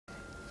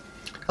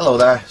Hello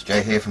there, it's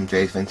Jay here from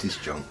Jay's Vintage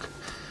Junk,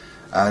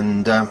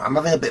 and I'm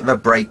having a bit of a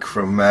break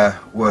from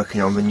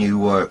working on the new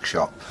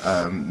workshop,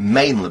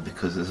 mainly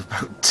because there's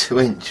about 2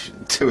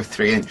 or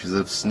 3 inches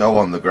of snow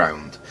on the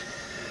ground,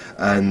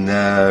 and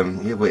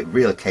yeah, it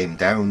really came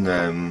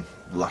down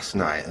last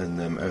night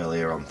and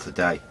earlier on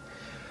today,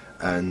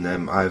 and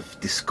I've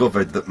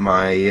discovered that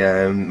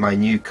my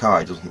new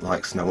car doesn't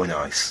like snow and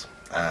ice.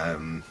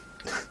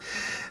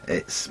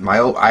 It's my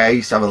old, I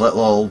used to have a little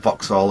old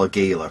Vauxhall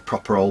Agila,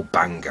 proper old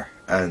banger,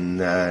 and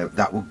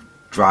that would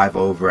drive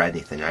over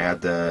anything. I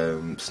had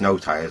snow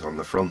tyres on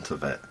the front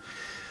of it,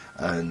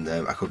 and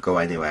I could go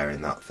anywhere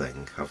in that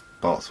thing. I've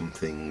bought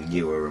something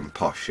newer and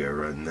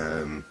posher,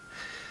 and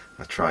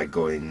I tried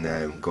going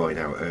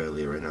out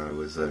earlier, and I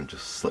was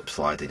just slip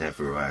sliding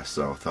everywhere.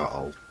 So I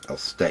thought I'll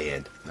stay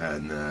in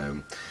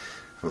and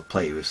I'll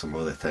play with some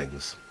other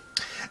things.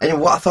 Anyway,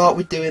 what I thought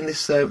we'd do in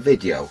this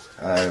video,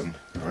 I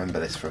remember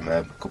this from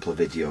a couple of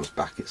videos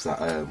back, it's that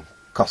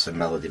cossor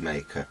melody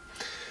maker,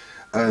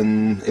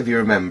 and if you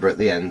remember at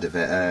the end of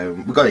it,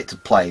 we got it to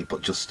play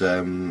but just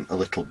a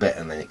little bit,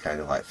 and then it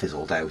kind of like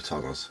fizzled out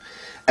on us.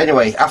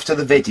 Anyway, after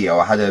the video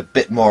I had a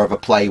bit more of a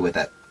play with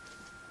it,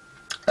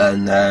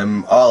 and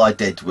all I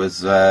did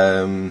was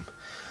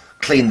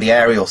clean the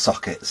aerial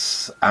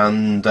sockets,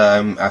 and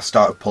I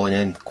started pulling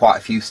in quite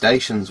a few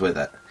stations with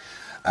it,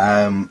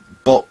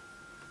 but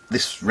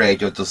this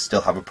radio does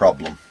still have a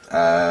problem.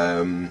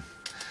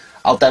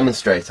 I'll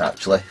demonstrate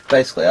actually.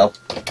 Basically,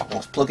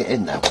 let's plug it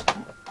in now.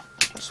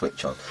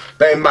 Switch on.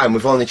 Bear in mind,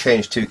 we've only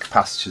changed 2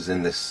 capacitors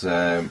in this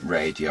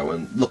radio,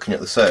 and looking at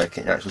the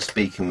circuit and actually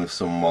speaking with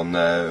someone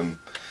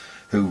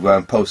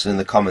who posted in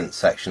the comments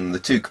section, the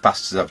 2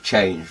 capacitors I've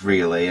changed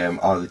really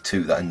are the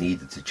 2 that I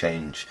needed to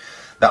change.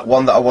 That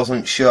one that I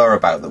wasn't sure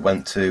about that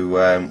went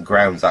to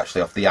ground's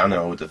actually off the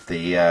anode of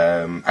the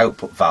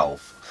output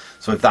valve.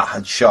 So if that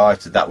had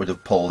shorted, that would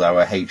have pulled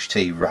our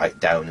HT right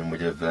down and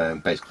would have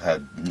basically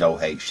had no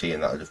HT,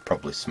 and that would have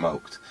probably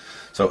smoked.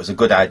 So it was a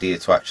good idea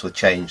to actually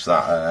change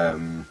that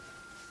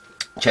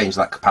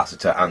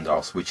capacitor, and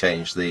also we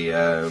changed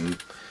the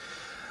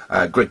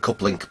grid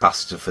coupling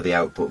capacitor for the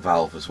output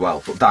valve as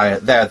well. But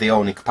they're the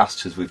only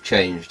capacitors we've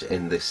changed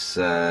in this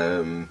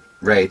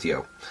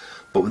radio.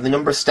 But with the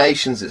number of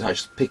stations it's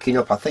actually picking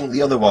up, I think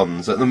the other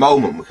ones, at the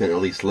moment, we can at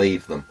least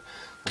leave them.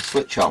 We'll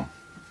switch on,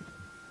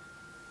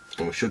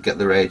 and we should get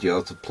the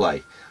radio to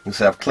play. And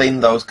so I've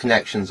cleaned those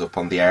connections up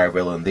on the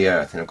aerial and the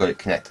earth, and I've got it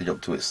connected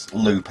up to its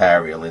loop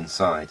aerial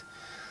inside.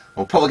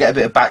 We'll probably get a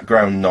bit of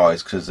background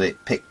noise because it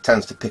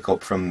tends to pick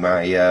up from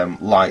my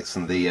lights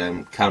and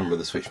the camera,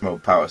 the switch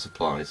mode power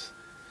supplies.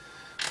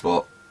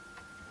 But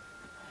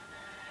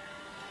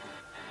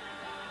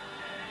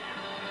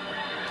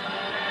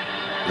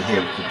here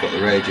we've got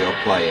the radio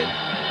playing.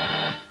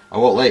 I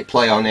won't let it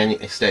play on any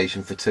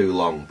station for too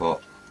long,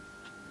 but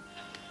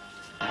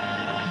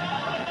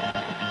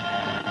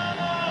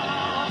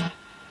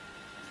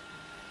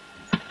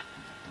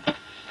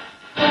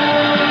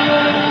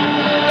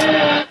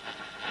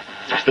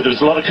but there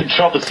was a lot of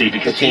controversy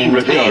because he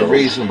revealed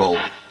reasonable.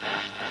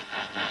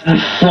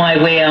 That's why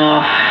we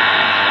are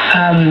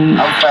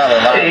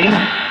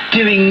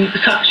doing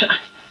such.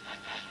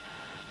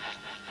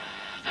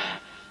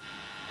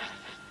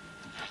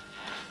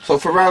 So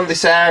for around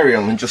this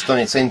aerial and just on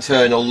its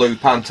internal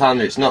loop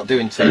antenna, it's not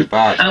doing too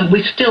bad.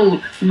 We're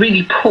still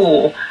really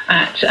poor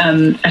at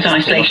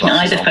isolation,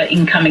 either for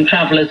incoming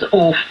travellers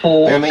or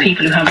for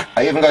people who have.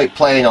 I even got it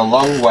playing on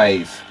long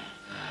wave.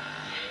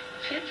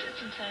 Since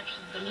its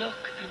inception, the look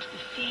and the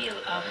feel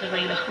of the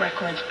Railach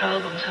Records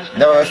albums has been.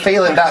 No, I'm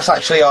feeling that's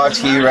actually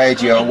RTE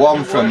Radio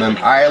 1 from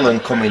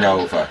Ireland coming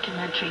over.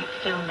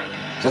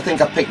 So I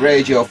think I picked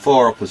Radio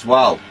 4 up as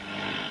well.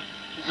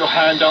 Your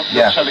hand up,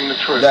 you're telling the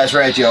truth. There's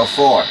Radio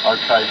 4.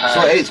 Okay,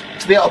 so it's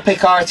to be able to pick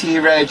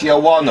RTE Radio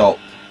 1 up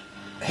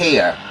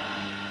here,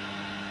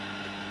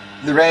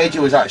 the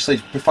radio is actually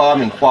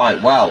performing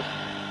quite well.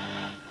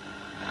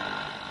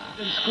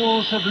 The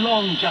schools have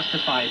long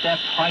justified their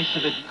price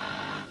of it.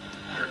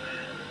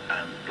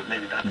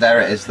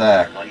 There it is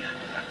there.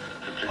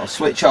 I'll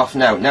switch off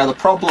now. Now the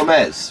problem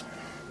is,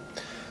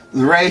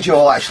 the radio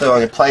will actually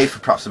only play for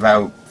perhaps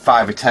about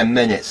 5 or 10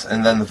 minutes,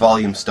 and then the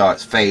volume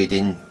starts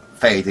fading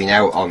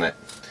out on it.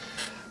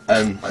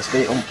 Let's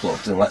get it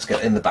unplugged and let's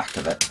get in the back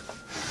of it.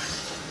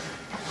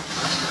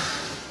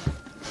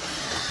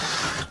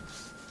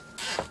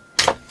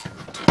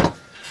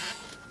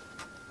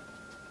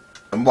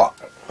 And what?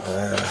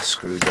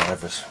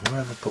 Screwdrivers.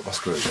 Where have I put my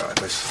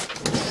screwdrivers?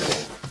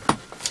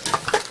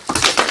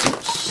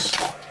 Oops.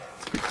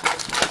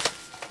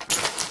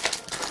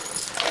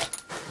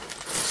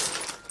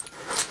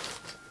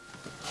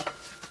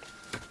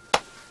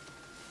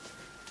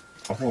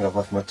 I think I've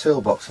left my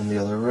toolbox in the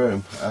other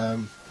room.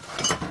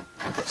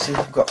 Let's see if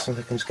I've got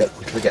something I can just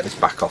quickly get this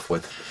back off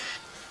with.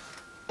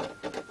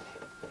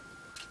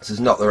 This is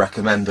not the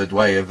recommended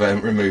way of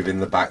removing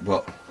the back,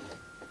 but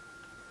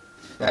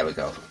there we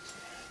go.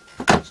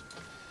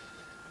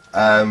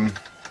 I've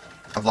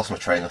lost my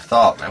train of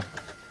thought now.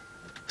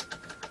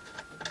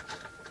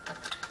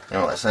 You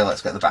know what,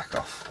 let's get the back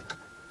off.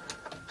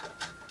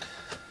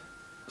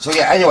 So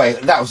yeah, anyway,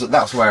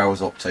 that's where I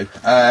was up to.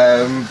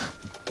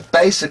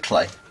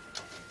 Basically,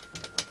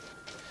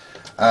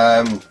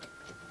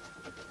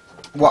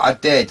 what I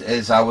did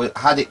is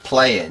had it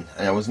playing,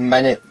 and I was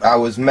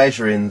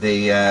measuring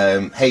the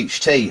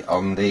HT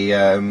on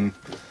the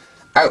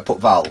output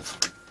valve,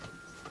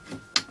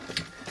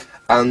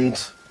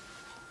 and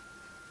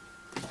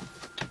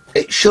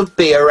it should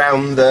be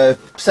around the,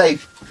 say,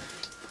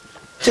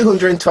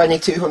 220,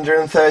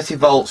 230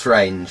 volts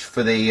range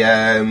for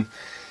the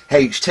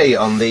HT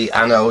on the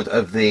anode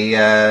of the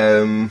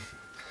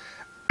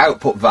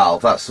output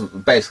valve. That's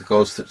basically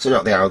goes to, so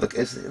not the anode,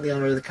 is it the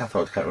anode or the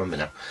cathode? I can't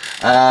remember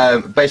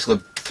now. Basically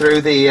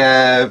through the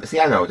it's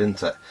the anode,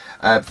 isn't it?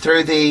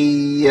 Through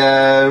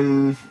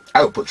the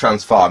output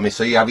transformer.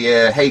 So you have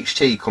your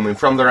HT coming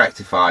from the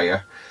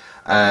rectifier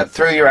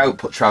through your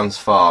output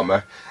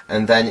transformer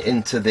and then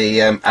into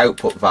the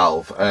output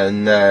valve,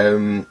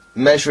 and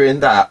measuring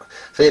that.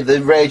 So if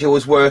the radio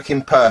was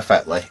working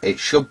perfectly, it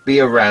should be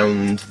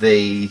around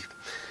the,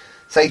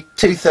 say,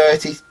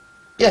 230.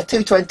 Yeah,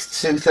 220 to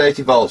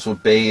 230 volts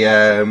would be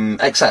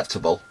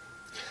acceptable.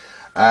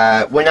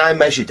 When I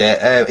measured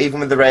it, even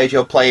with the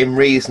radio playing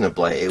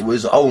reasonably, it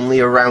was only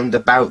around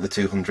about the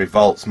 200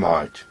 volts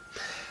mark.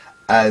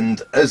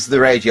 And as the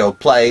radio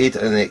played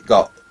and it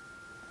got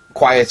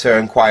quieter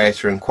and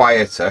quieter and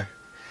quieter,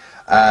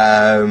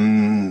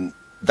 that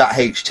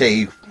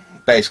HT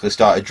basically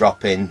started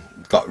dropping,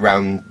 got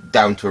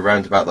down to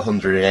around about the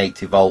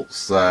 180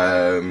 volts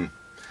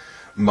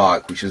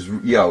mark, which is,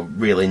 you know,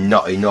 really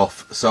not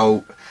enough.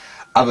 So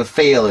I have a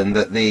feeling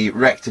that the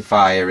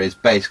rectifier is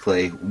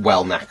basically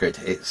well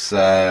knackered. It's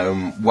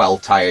well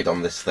tired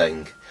on this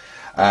thing.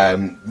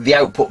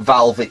 The output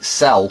valve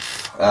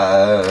itself,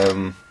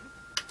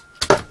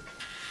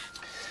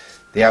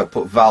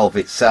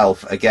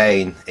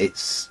 again,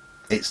 it's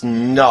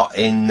not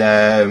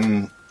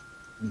in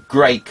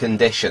great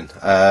condition.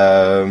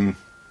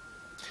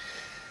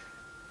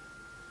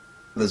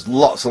 There's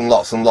lots and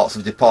lots and lots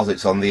of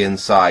deposits on the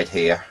inside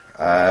here.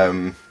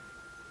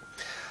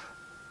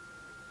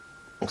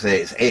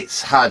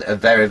 It's had a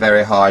very,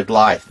 very hard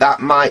life.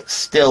 That might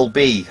still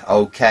be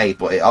okay,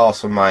 but it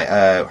also might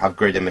have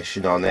grid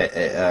emission on it.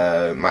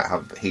 It might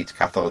have heat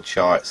cathode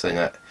shorts in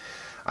it.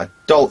 I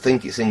don't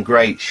think it's in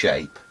great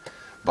shape,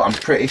 but I'm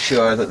pretty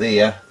sure that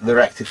the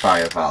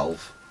rectifier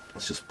valve,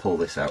 let's just pull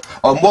this out.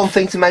 Oh, and one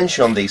thing to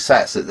mention on these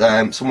sets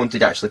that someone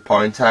did actually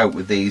point out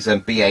with these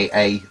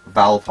BAA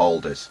valve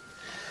holders,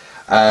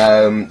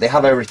 they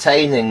have a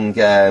retaining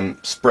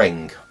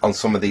spring on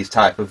some of these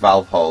type of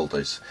valve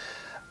holders,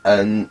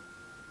 and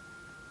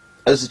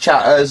as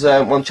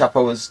one chap I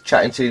was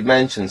chatting to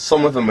mentioned,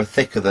 some of them are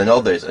thicker than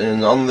others,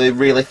 and on the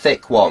really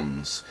thick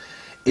ones,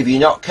 if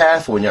you're not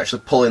careful when you're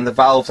actually pulling the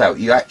valves out,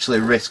 you actually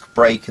risk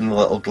breaking the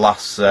little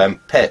glass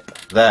pip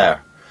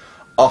there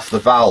off the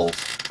valve.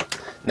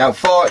 Now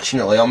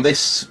fortunately on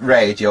this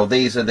radio,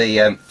 these are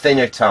the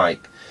thinner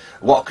type.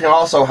 What can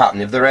also happen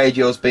if the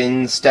radio's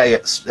been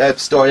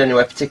stored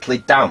anywhere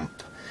particularly damp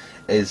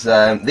is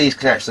these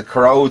can actually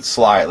corrode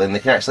slightly, and they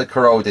can actually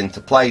corrode into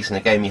place, and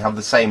again you have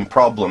the same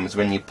problems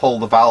when you pull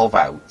the valve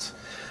out.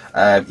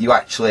 You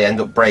actually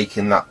end up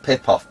breaking that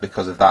pip off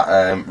because of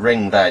that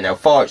ring there. Now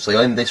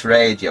fortunately in this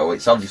radio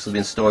it's obviously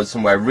been stored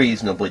somewhere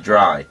reasonably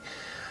dry.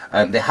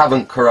 They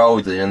haven't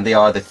corroded, and they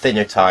are the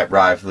thinner type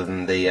rather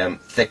than the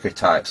thicker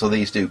type, so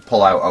these do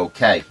pull out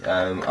okay.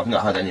 I've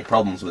not had any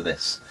problems with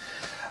this.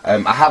 I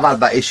have had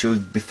that issue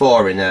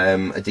before in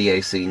a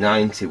DAC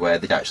 90 where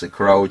they'd actually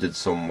corroded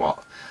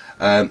somewhat.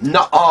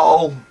 Not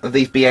all of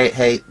these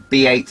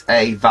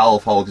B8A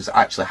valve holders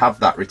actually have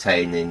that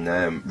retaining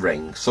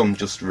ring. Some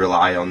just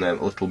rely on a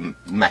little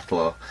metal,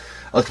 or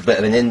a little bit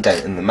of an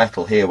indent in the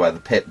metal here where the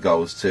pip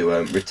goes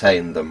to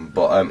retain them.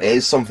 But it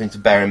is something to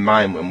bear in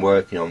mind when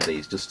working on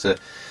these,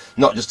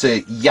 not just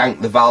to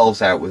yank the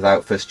valves out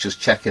without first just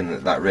checking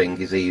that that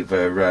ring is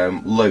either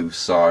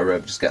loose, or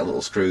just get a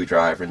little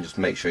screwdriver and just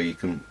make sure you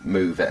can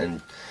move it,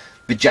 and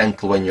be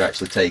gentle when you're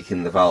actually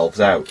taking the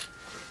valves out.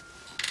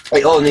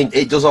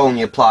 It does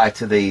only apply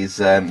to these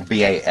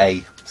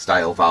BAA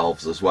style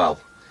valves as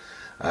well.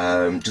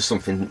 Just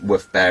something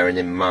worth bearing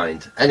in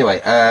mind.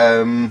 Anyway,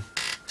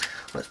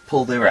 let's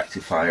pull the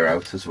rectifier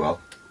out as well.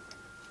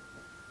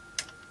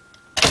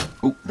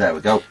 Oh, there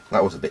we go.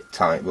 That was a bit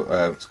tight,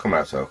 but it's come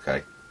out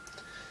okay.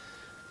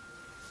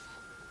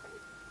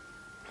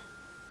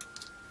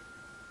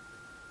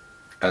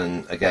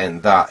 And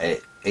again, that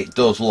it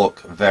does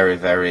look very,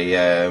 very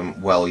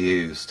well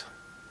used.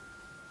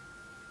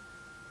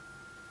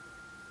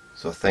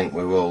 So I think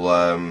we will,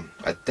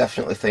 I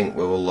definitely think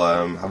we will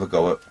have a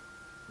go at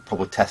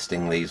probably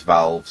testing these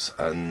valves,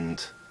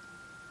 and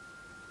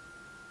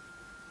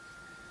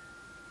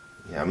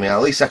yeah, I mean at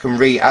least I can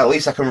read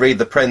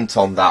the print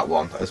on that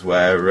one, as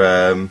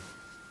where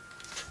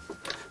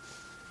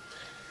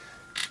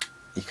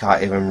you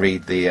can't even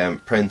read the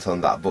print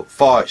on that. But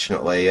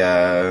fortunately,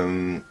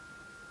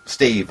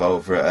 Steve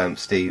over at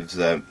Steve's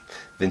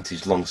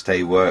Vintage Long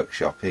Stay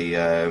Workshop, he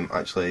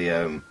actually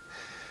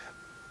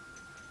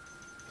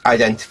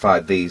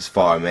identified these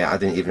for me. I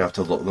didn't even have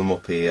to look them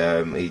up. He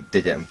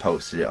did it and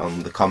posted it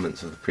on the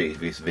comments of the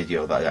previous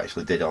video that I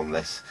actually did on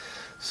this.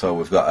 So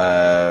we've got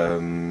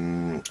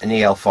an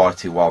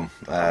EL41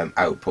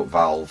 output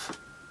valve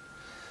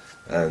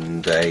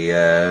and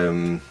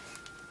a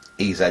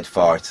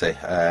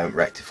EZ40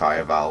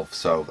 rectifier valve.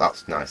 So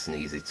that's nice and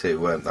easy to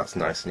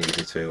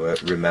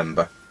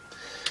remember.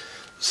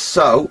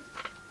 So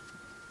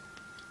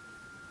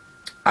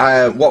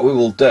what we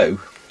will do,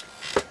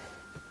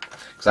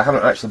 because I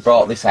haven't actually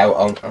brought this out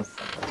on,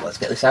 let's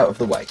get this out of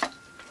the way.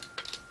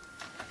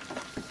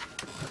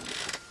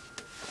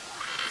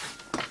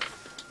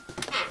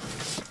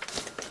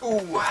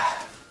 Ooh.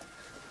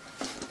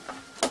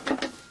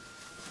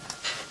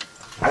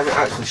 I haven't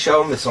actually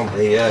shown this on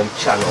the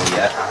channel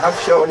yet. I have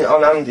shown it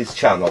on Andy's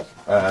channel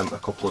a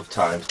couple of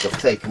times, but I've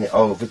taken it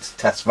over to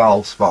test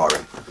valves for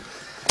him.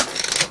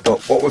 But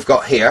what we've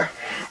got here,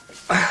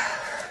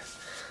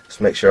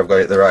 just make sure I've got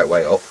it the right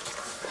way up.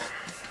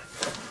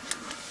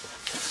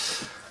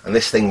 And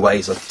this thing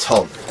weighs a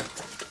ton.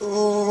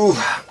 Ooh.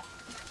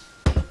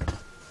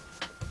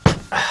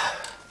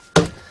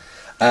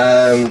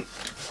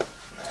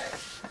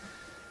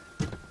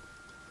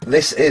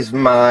 This is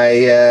my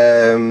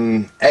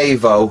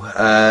AVO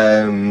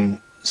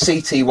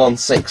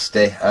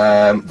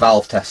CT-160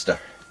 valve tester.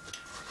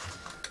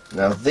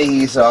 Now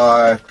these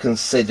are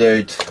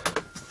considered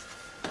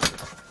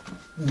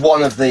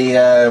one of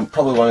the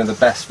probably one of the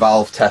best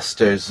valve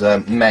testers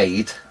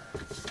made.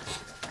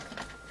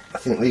 I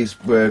think these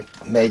were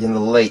made in the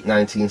late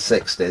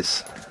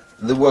 1960s.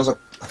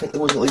 I think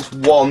there was at least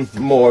one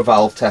more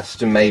valve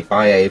tester made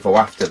by AVO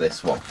after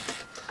this one.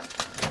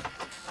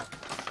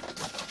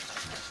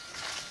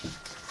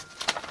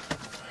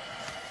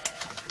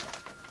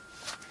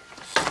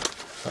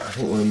 But I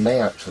think we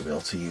may actually be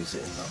able to use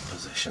it in that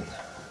position.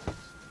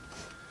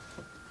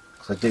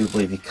 Because I do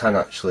believe you can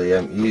actually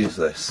use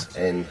this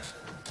in...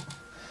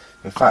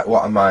 In fact,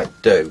 what I might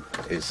do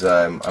is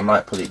I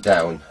might put it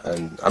down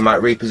and I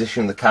might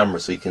reposition the camera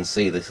so you can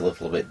see this a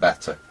little bit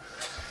better.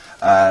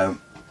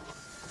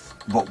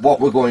 But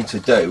what we're going to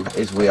do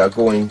is we are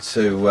going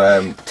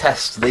to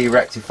test the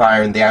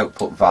rectifier and the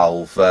output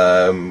valve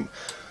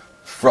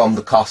from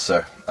the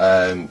cossor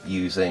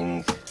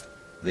using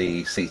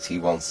the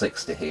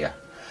CT-160 here.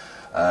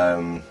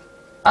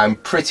 I'm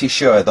pretty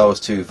sure those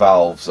two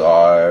valves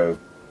are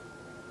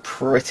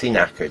pretty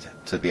knackered,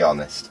 to be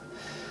honest.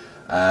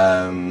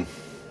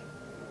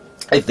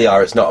 If they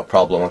are, it's not a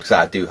problem, because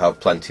I do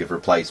have plenty of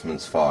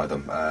replacements for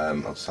them.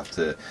 I'll just have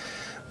to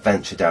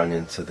venture down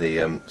into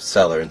the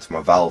cellar, into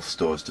my valve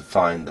stores to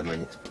find them,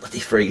 and it's bloody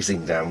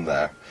freezing down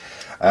there.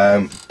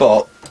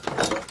 But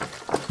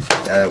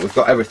we've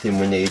got everything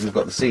we need. We've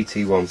got the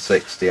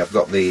CT-160, I've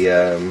got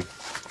the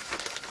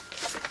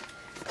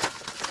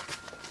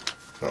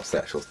that's the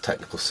actual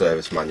technical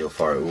service manual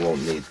for it. We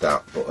won't need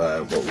that, but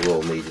what we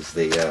will need is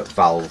the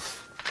valve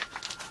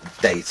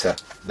data.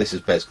 This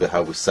is basically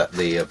how we set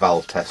the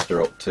valve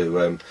tester up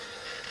to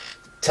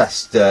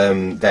test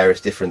various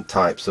different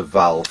types of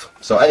valve.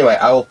 So anyway,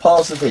 I will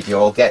pause the video,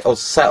 I'll get us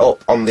set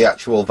up on the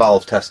actual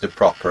valve tester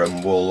proper,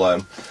 and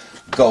we'll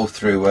go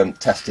through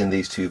testing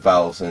these two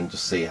valves and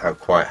just see how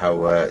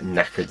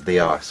knackered they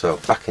are. So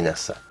back in a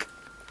sec.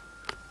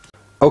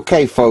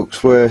 Okay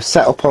folks, we're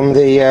set up on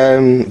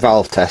the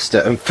valve tester,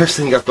 and first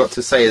thing I've got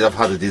to say is I've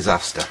had a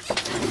disaster.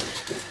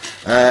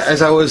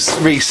 As I was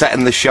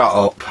resetting the shot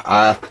up,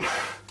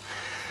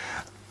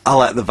 I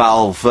let the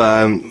valve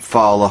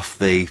fall off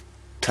the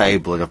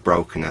table and I've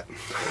broken it.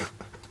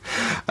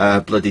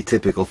 Bloody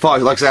typical.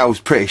 Like I said, I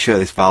was pretty sure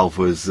this valve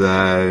was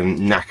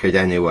knackered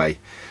anyway,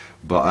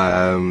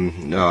 but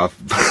no,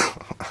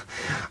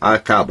 I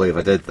can't believe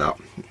I did that.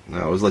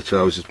 I was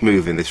just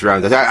moving this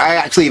around. I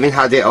actually even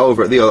had it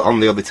over on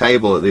the other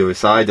table at the other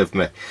side of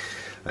me,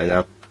 and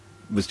I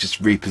was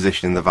just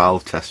repositioning the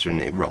valve tester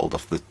and it rolled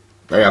off the...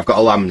 I've got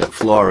a laminate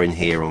floor in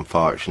here,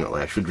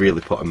 unfortunately. I should really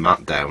put a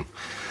mat down.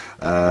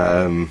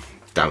 Damn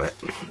it.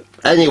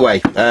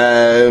 Anyway,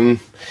 you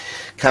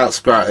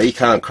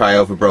can't cry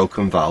over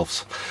broken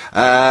valves.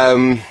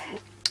 I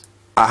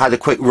had a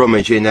quick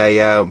rummage in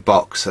a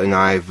box, and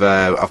I've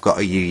got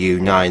a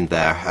UU9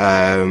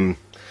 there.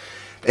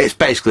 It's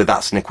basically,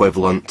 that's an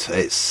equivalent.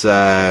 It's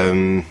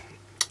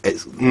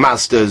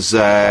Mazda's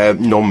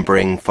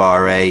numbering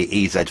for a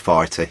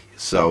EZ40,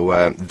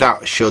 so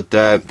that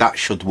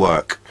should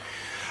work.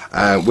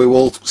 We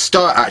will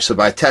start actually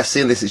by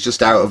testing. This is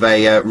just out of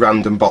a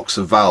random box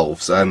of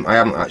valves. I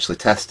haven't actually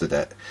tested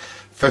it.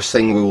 First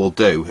thing we will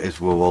do is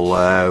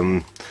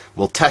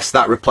we'll test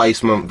that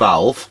replacement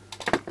valve,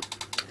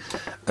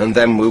 and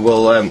then we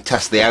will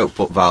test the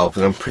output valve,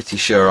 and I'm pretty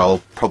sure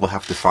I'll probably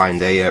have to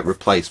find a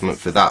replacement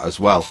for that as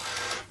well.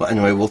 But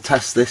anyway, we'll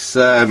test this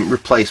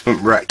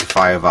replacement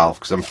rectifier valve,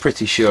 because I'm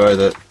pretty sure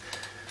that,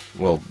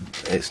 well,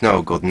 it's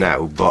no good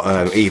now,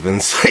 but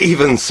even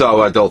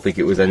so, I don't think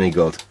it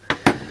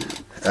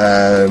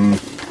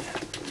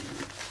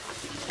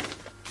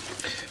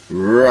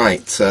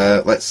Right,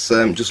 let's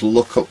just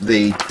look up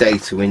the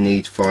data we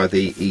need for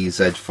the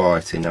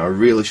EZ40. Now I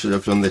really should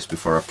have done this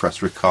before I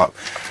press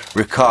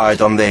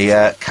record on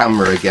the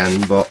camera again,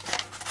 but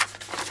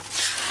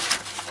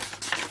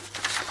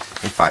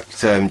in fact,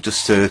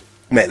 just to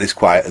make this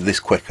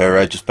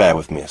quicker, just bear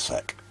with me a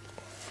sec.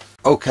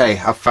 Okay,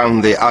 I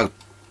found I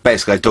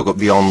basically dug up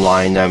the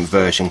online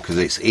version because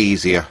it's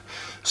easier.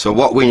 So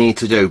what we need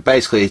to do,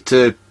 basically,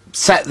 to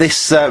set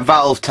this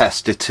valve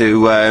tester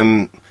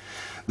to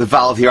the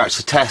valve you're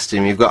actually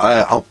testing, you've got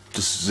I'll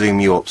just zoom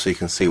you up so you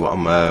can see what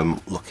I'm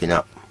looking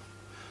at.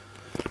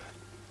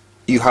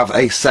 You have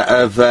a set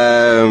of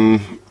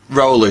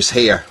rollers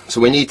here, so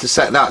we need to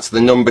set that to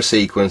the number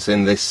sequence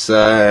in this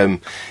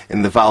in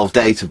the valve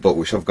data book,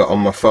 which I've got on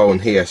my phone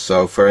here.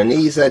 So for an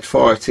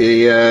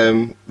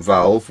EZ40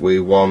 valve, we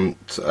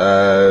want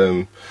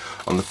on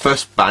the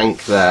first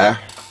bank there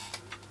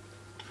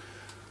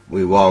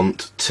we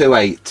want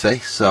 280.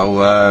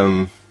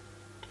 So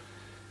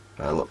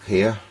look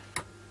here.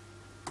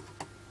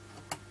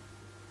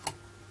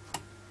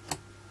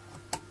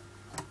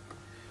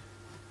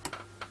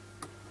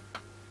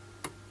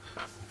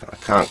 I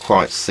can't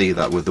quite see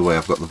that with the way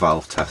I've got the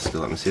valve tester.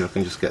 Let me see if I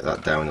can just get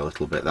that down a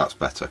little bit. That's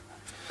better.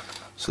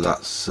 So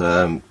that's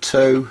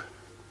 280.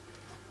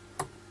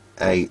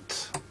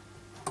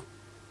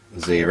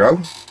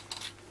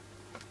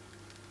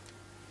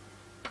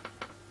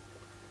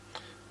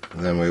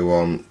 And then we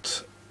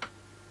want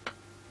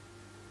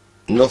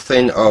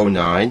nothing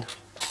 09.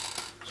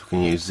 So we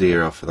can use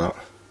 0 for that.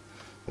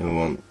 Then we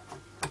want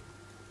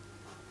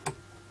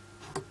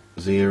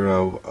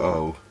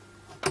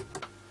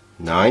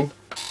 009.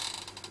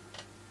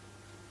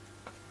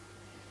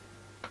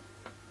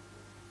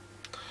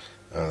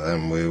 And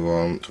then we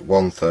want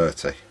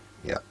 130,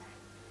 yeah,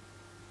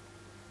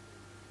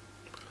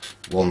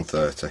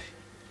 130.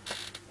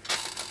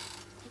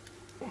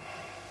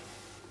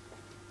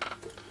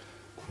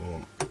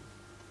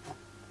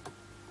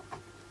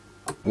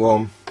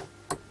 One,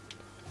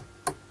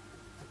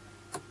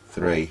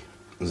 3,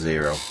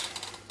 0.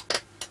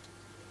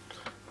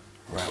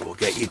 Right, we'll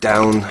get you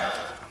down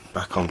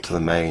back onto the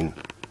main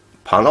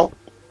panel.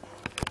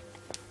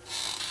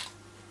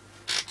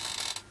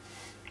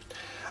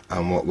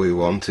 And what we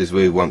want is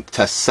we want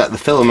to set the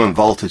filament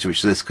voltage, which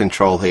is this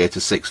control here, to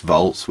 6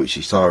 volts, which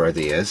it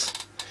already is.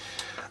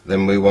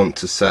 Then we want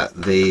to set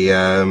the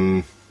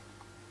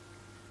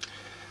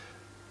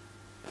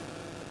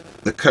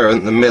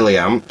current, the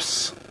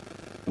milliamps,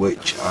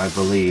 which I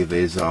believe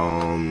is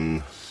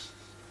on,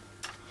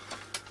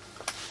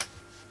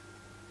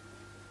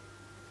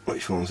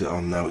 which one's it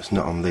on now? It's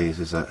not on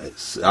these, is it?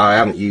 I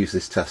haven't used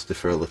this tester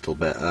for a little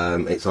bit.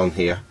 It's on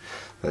here.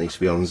 That needs to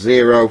be on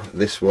 0.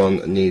 This one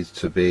needs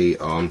to be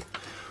on,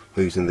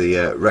 using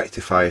the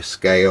rectifier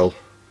scale,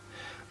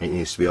 it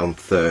needs to be on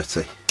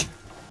 30,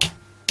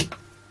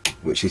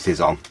 which it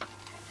is on.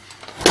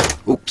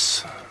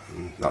 Oops,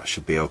 that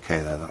should be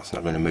okay there. That's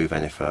not going to move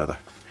any further.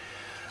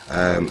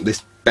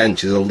 This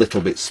bench is a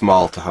little bit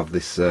small to have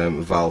this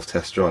valve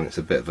tester on. It's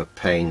a bit of a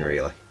pain,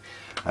 really.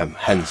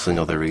 Hence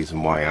another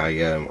reason why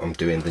I'm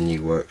doing the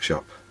new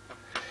workshop.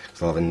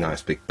 So I'll have a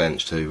nice big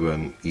bench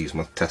to use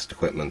my test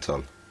equipment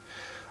on.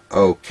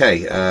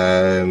 Okay,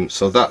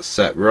 so that's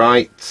set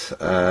right.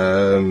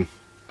 We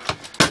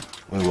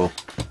will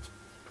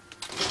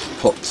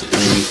put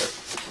the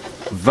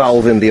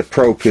valve in the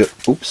appropriate,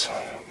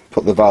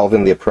 put the valve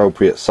in the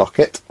appropriate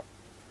socket,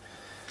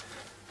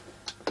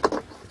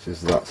 which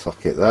is that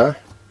socket there.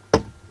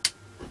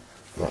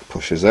 That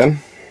pushes in.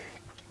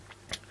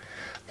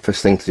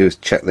 First thing to do is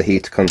check the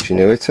heater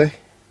continuity,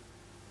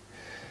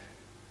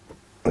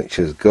 which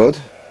is good.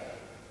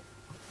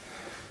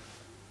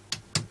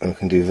 And we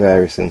can do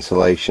various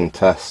insulation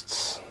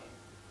tests.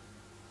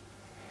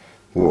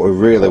 What we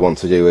really want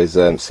to do is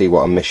see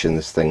what emission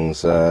this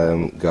thing's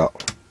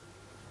got.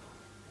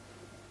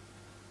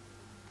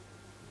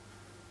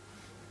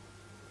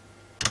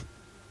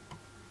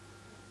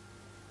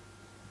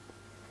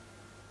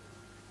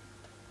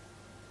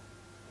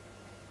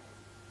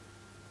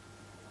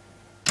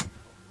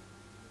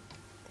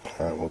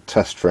 We'll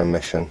test for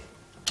emission.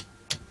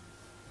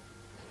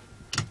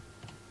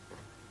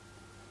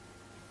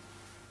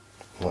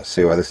 Let's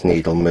see where this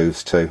needle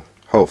moves to.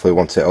 Hopefully we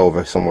want it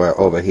over somewhere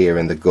over here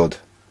in the good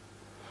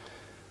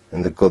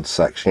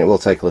section. It will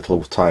take a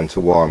little time to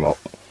warm up.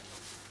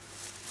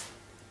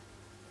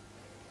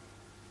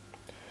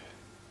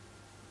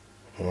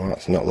 Well,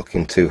 that's not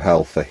looking too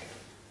healthy.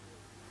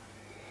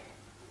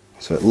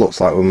 So it looks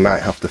like we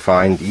might have to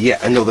find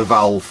yet another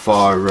valve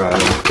for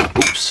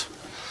oops,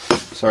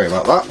 sorry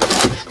about that.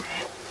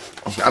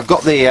 I've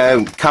got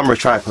the camera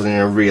tripod in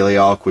a really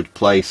awkward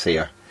place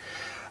here.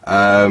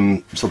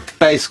 So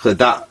basically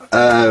that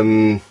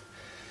the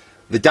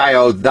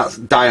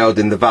diode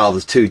in the valve,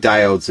 there's 2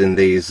 diodes in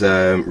these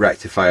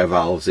rectifier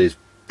valves, is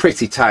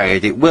pretty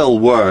tired. It will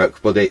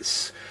work, but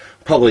it's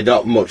probably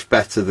not much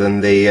better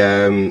than the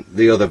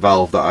other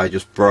valve that I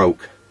just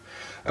broke.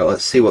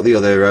 Let's see what the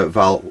other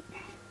valve.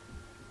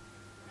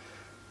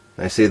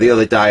 I see the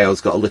other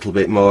diode's got a little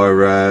bit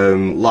more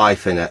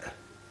life in it.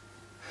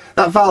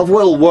 That valve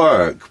will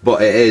work,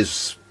 but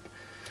it's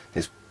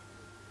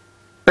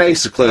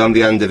basically on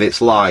the end of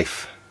its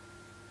life.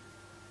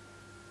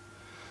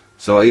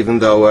 So even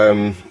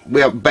though we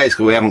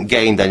haven't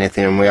gained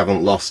anything and we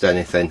haven't lost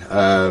anything,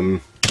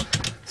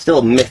 still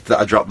a myth that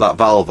I dropped that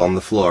valve on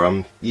the floor.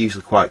 I'm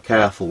usually quite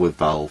careful with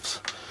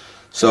valves.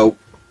 So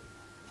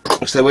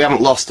we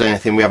haven't lost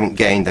anything, we haven't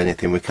gained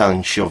anything. We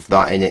can shove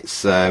that in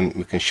its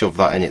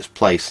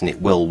place and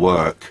it will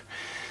work.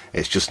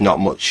 It's just not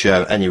much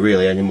any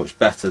much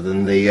better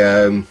than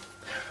the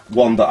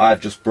one that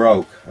I've just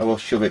broke. I will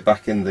shove it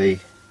back in the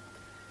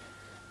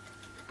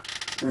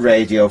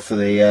radio for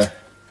the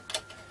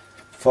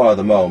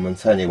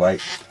moment anyway.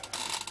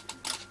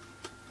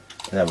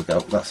 There we go,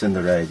 that's in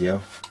the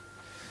radio.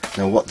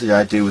 Now what did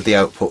I do with the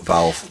output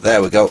valve?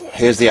 There we go,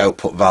 here's the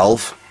output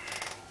valve.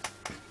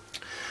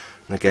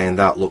 And again,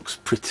 that looks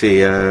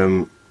pretty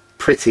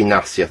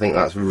nasty. I think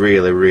that's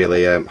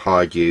really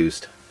hard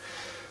used.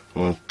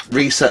 We'll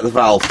reset the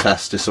valve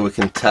tester so we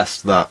can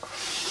test that.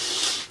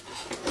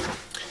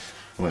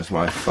 Where's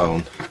my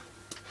phone?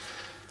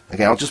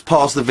 Again, I'll just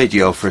pause the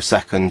video for a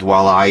second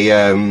while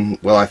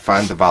I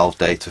find the valve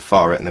data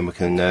for it, and then we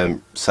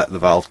can set the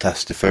valve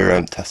tester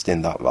for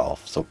testing that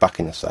valve. So back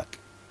in a sec.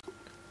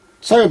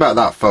 Sorry about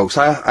that, folks.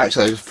 I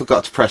actually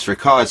forgot to press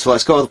record, so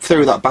let's go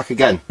through that back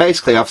again.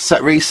 Basically, I've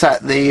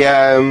reset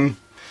the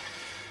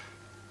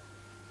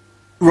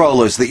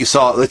rollers that you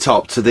saw at the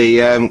top to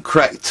the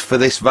correct for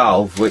this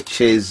valve, which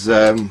is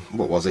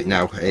what was it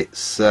now?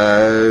 It's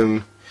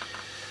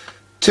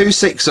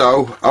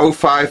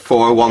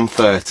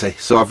 260-054-130.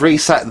 So I've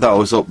reset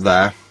those up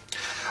there.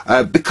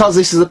 Because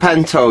this is a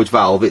pentode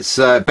valve, it's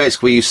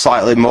basically used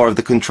slightly more of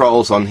the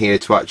controls on here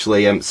to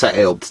actually set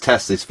it up to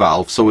test this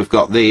valve. So we've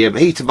got the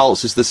heater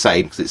volts is the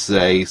same, because it's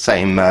the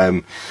same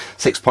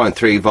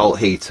 6.3 volt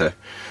heater.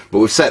 But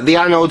we've set the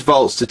anode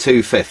volts to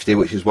 250,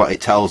 which is what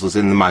it tells us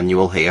in the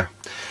manual here.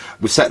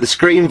 We've set the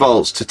screen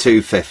volts to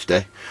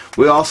 250.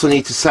 We also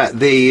need to set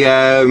the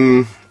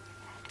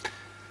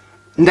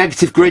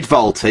negative grid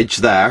voltage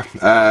there.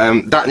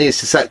 That needs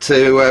to set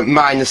to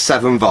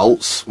 -7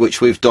 volts, which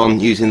we've done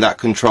using that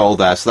control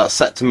there. So that's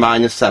set to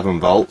 -7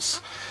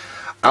 volts.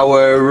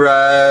 Our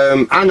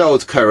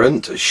anode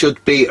current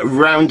should be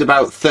around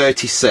about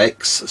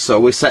 36. So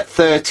we set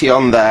 30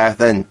 on there,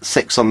 then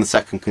 6 on the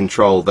second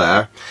control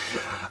there.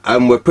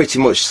 And we're pretty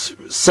much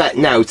set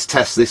now to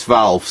test this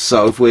valve.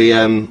 So if we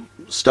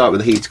start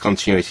with the heater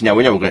continuity, now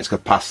we know we're going to go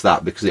past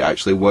that because it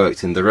actually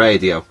worked in the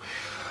radio.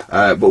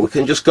 But we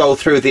can just go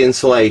through the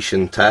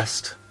insulation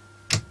test.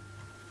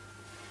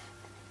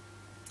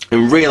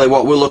 And really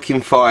what we're looking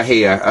for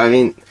here, I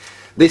mean,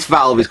 this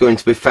valve is going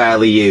to be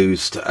fairly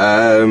used.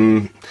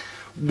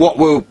 What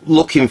we're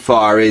looking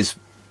for is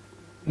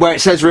where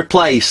it says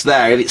replace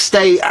there, if it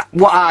stays,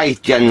 what I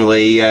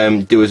generally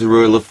do as a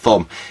rule of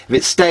thumb, if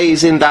it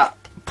stays in that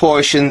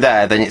portion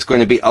there, then it's going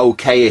to be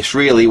okay-ish.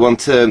 Really, you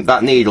want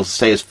that needle to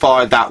stay as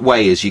far that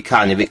way as you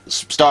can. If it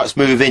starts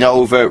moving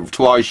over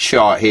towards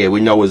short here,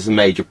 we know there's a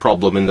major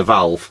problem in the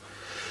valve.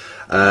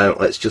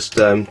 Let's just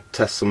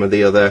test some of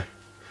the other.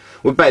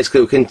 Well,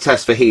 basically we can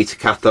test for heater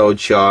cathode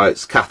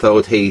shorts,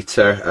 cathode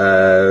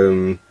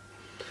heater,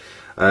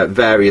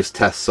 various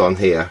tests on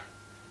here.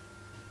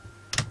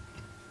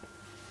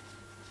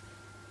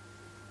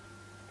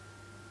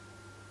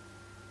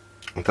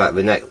 In fact,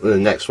 the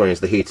next one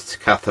is the heater to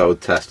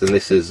cathode test, and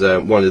this is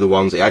one of the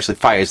ones that actually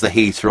fires the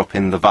heater up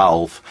in the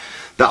valve.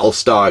 That'll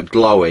start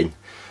glowing,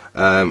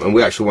 and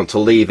we actually want to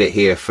leave it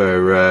here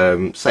for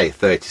say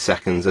 30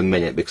 seconds a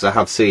minute, because I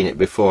have seen it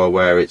before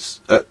where it's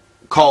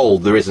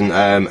cold, there isn't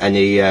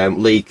any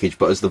leakage,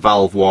 but as the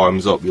valve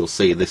warms up you'll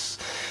see this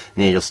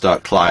needle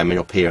start climbing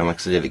up here, and like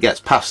I said, if it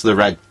gets past the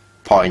red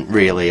point,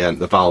 really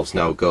the valve's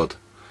no good.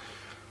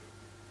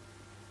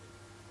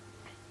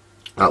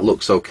 That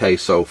looks okay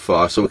so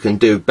far. So we can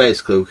do,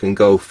 basically we can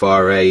go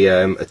for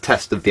a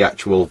test of the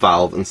actual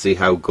valve and see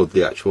how good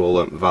the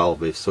actual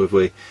valve is. So if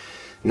we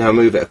now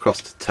move it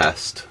across to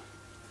test,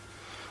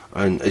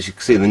 and as you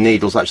can see the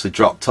needle's actually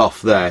dropped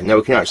off there. Now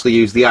we can actually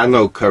use the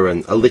anode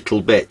current a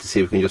little bit to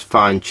see if we can just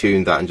fine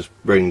tune that and just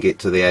bring it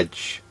to the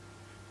edge.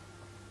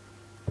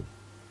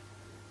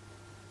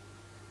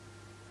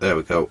 There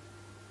we go.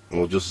 And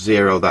we'll just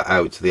zero that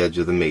out to the edge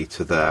of the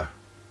meter there.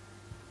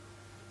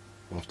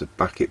 We'll have to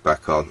back it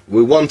back on.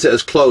 We want it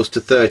as close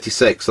to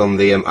 36 on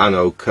the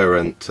anode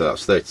current,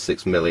 that's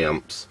 36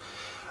 milliamps,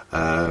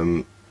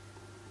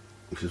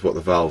 which is what the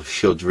valve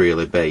should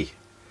really be.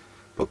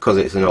 But because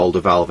it's an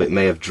older valve, it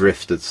may have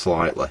drifted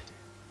slightly.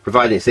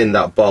 Providing it's in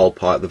that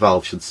ballpark, the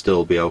valve should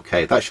still be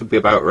okay. That should be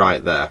about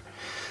right there.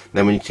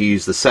 Then we need to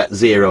use the set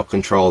zero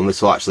control, and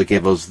this will actually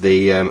give us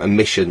the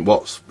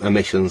what's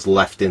emissions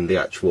left in the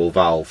actual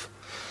valve.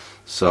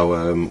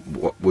 So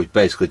what we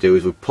basically do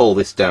is we pull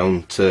this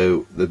down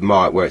to the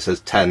mark where it says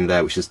 10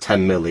 there, which is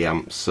 10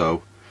 milliamps.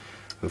 So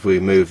if we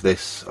move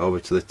this over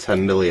to the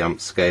 10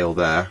 milliamp scale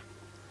there,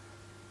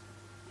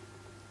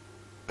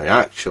 and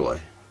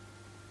actually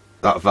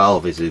that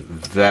valve is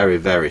very,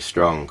 very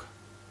strong.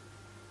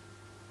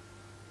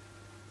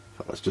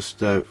 Let's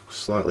just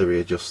slightly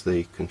readjust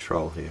the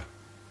control here.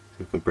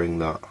 See if we can bring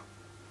that.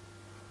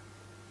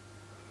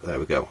 There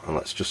we go. And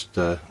let's just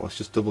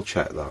double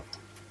check that.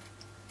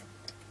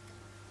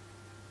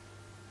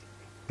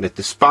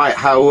 Despite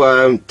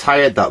how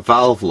tired that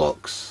valve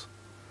looks,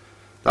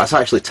 that's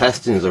actually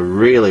testing as a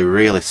really,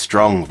 really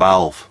strong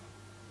valve.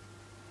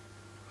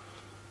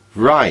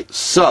 Right,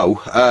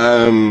 so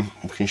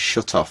we can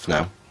shut off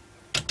now.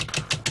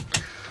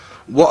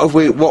 What have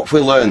we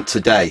learnt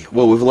today?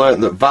 Well, we've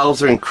learnt that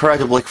valves are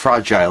incredibly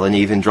fragile, and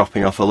even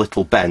dropping off a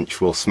little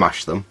bench will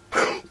smash them.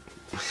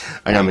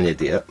 And I'm an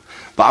idiot,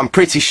 but I'm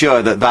pretty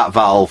sure that that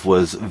valve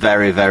was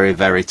very, very,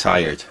 very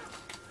tired.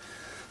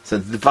 So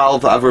the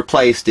valve that I've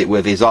replaced it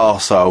with is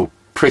also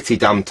pretty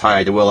damn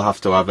tired. I will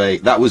have to have a...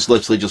 That was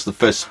literally just the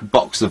first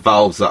box of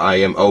valves that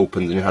I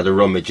opened and had a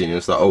rummage in,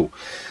 and thought, oh,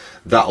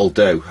 that'll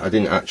do. I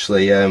didn't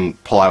actually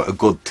pull out a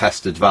good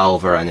tested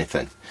valve or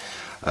anything.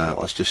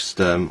 Let's just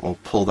we'll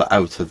pull that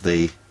out of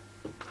the...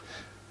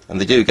 And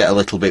they do get a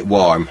little bit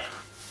warm,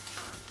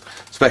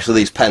 especially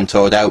these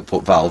pentode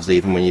output valves.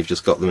 Even when you've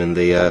just got them in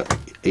the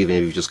even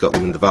if you've just got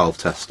them in the valve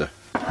tester.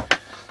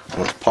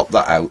 Let's pop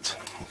that out.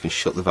 We can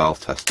shut the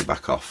valve tester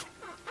back off.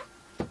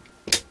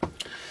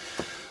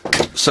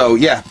 So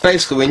yeah,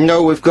 basically we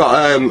know we've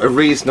got a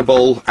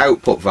reasonable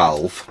output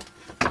valve.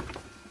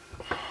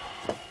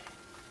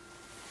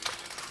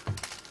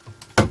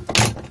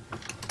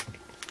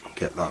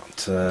 Get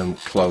that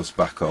closed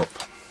back up.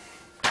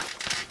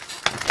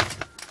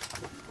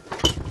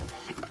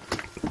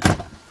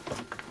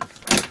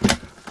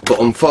 But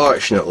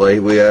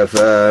unfortunately we have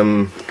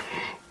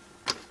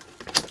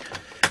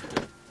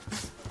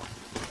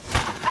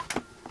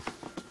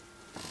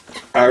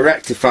our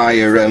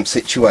rectifier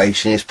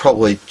situation is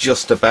probably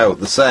just about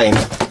the same.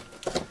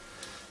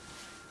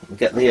 We'll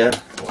get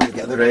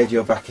the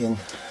radio back in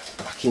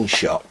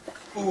shot.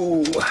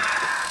 Ooh.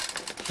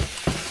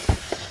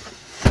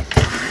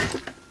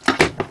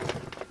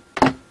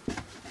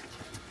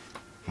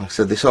 Like I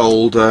said, this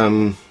old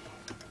come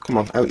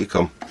on, out you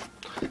come.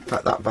 In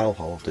fact, that valve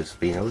holder's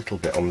been a little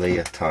bit on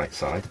the tight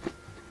side.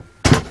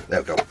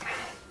 There we go.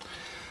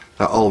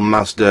 That old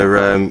Mazda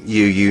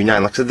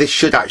UU9. Like I said, this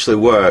should actually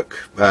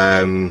work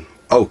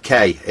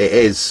okay. It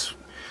is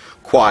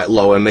quite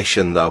low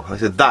emission though. Like I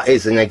said, that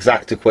is an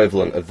exact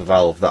equivalent of the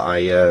valve that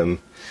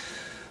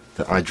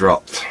I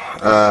dropped.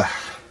 We'll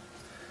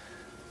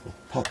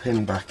pop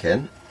him back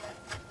in.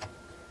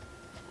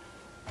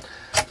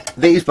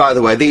 These, by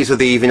the way, these are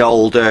the even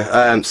older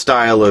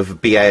style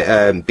of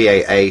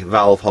BAA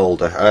valve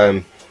holder. Let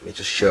me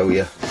just show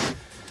you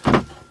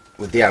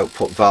with the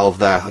output valve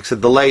there. Like I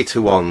said, the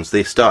later ones,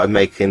 they started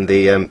making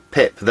the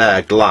pip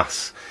there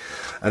glass,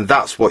 and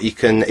that's what you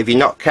can, if you're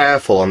not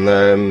careful on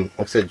the,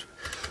 like I said,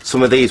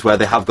 some of these where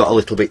they have got a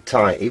little bit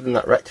tight, even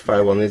that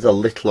rectifier one is a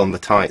little on the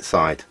tight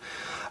side.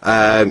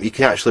 You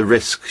can actually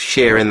risk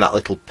shearing that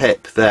little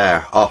pip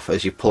there off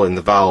as you're pulling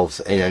the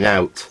valves in and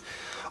out.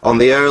 On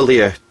the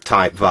earlier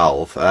type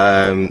valve,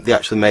 they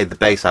actually made the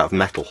base out of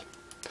metal.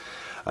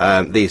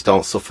 These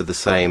don't suffer the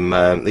same.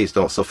 These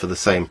don't suffer the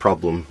same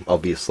problem,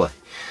 obviously.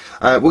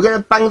 We're going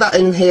to bang that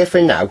in here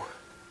for now.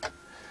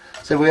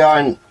 So we are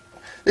in.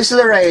 This is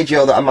a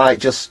radio that I might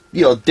just,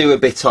 you know, do a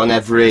bit on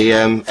every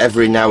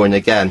now and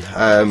again.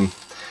 I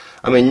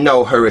mean,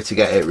 no hurry to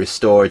get it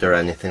restored or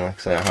anything. Like I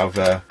say, I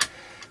have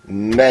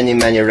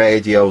many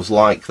radios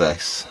like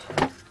this.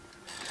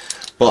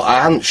 But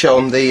I hadn't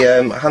shown the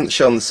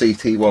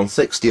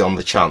CT-160 on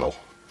the channel,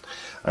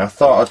 and I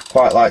thought I'd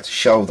quite like to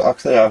show that.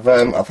 Actually, I've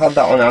had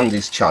that on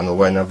Andy's channel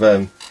when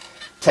I've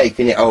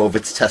taken it over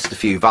to test a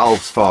few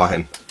valves for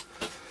him.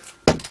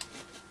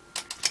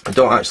 I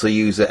don't actually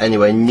use it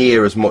anywhere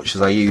near as much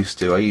as I used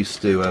to. I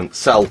used to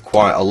sell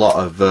quite a lot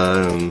of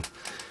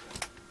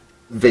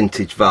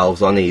vintage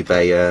valves on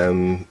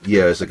eBay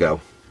years ago,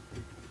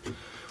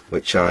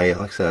 which like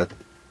I said,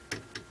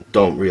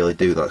 don't really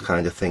do that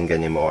kind of thing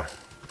anymore.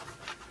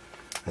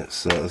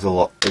 There's a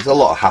lot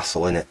of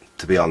hassle in it,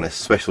 to be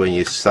honest, especially when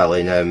you're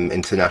selling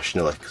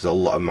internationally, because a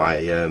lot of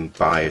my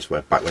buyers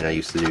were, back when I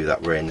used to do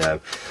that, were in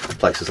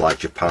places like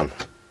Japan.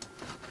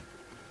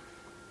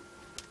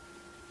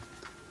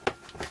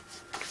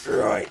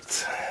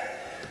 Right,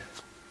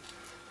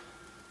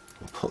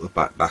 we'll put the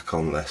back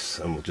on this,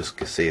 and we'll just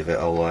see if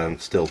it'll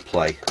still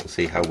play. We'll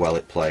see how well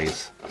it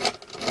plays.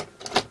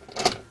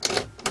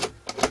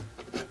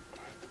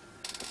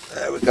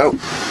 There we go.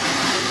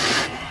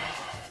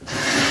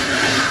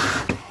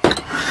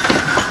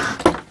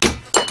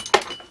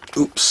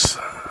 Oops,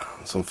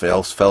 something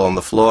else fell on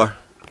the floor.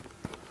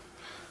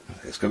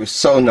 It's going to be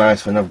so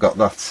nice when I've got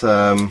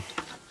that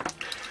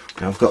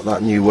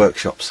new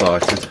workshop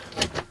sorted.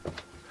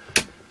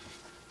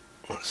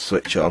 Let's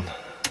switch on.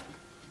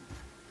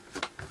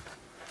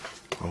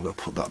 I'm going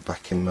to put that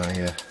back in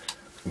my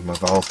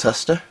valve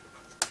tester.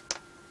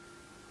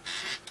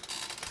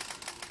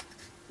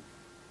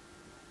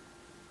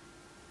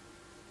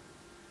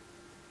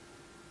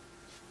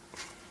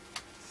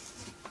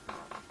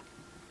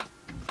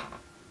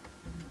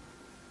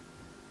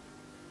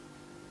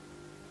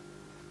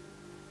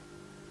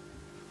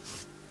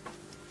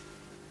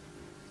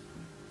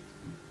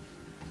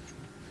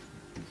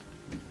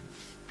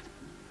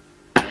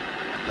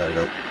 There we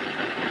go.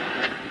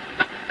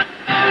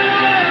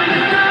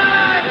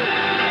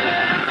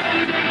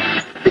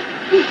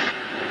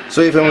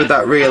 So even with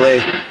that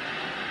really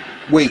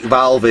weak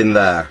valve in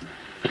there,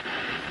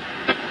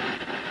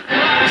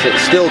 so it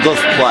still does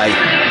play.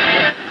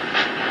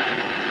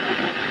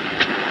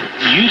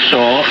 You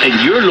saw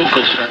in your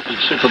local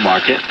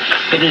supermarket,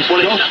 it is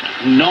just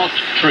not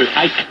true.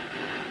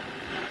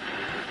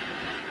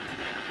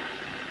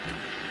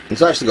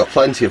 It's actually got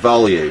plenty of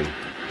volume.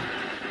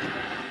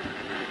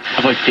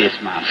 About face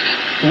masks.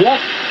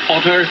 What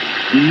utter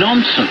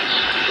nonsense.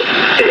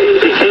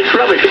 It's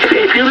rubbish.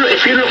 If you look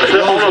at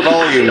There's loads of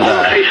volume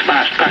there. face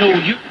mask. No,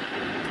 you...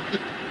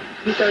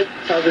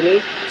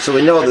 So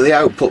we know that the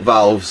output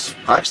valve's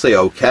actually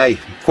okay.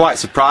 Quite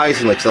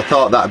surprisingly, because I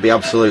thought that'd be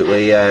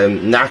absolutely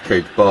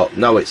knackered, but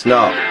no, it's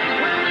not.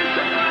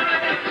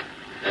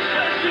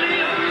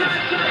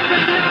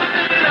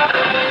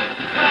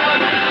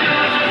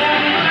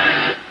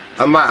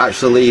 I might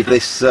actually leave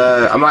this,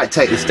 I might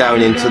take this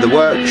down into the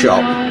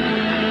workshop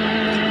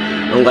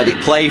and let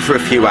it play for a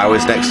few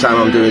hours next time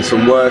I'm doing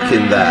some work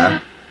in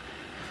there,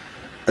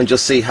 and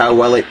just see how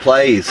well it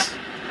plays.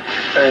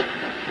 Yeah,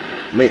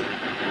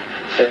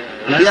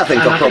 I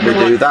think I'll probably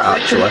do that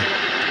actually.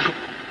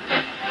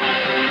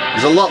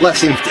 There's a lot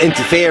less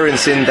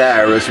interference in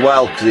there as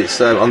well, because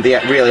it's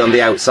really on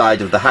the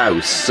outside of the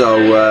house,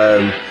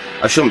 so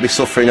I shouldn't be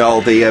suffering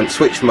all the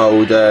switch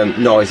mode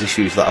noise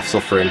issues that I've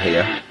suffering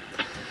here.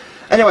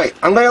 Anyway,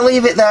 I'm going to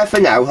leave it there for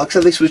now. Like I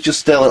said, this was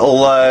just a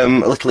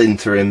little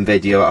interim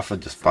video. I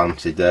just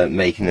fancied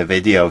making a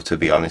video, to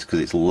be honest, because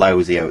it's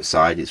lousy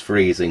outside, it's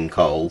freezing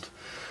cold.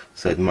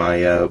 Said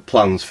my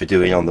plans for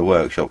doing on the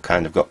workshop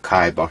kind of got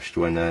kiboshed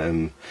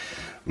when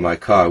my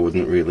car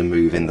wouldn't really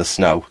move in the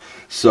snow.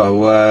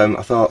 So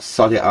I thought,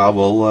 sod it,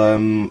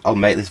 I'll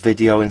make this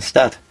video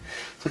instead.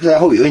 So I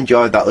hope you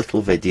enjoyed that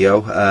little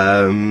video.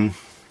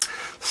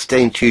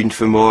 Stay tuned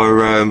for more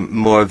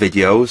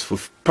videos. We'll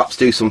perhaps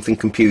do something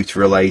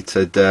computer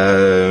related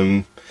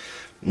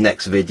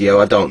next video.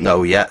 I don't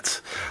know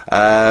yet.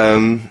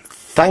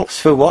 Thanks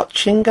for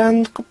watching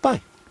and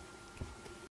goodbye.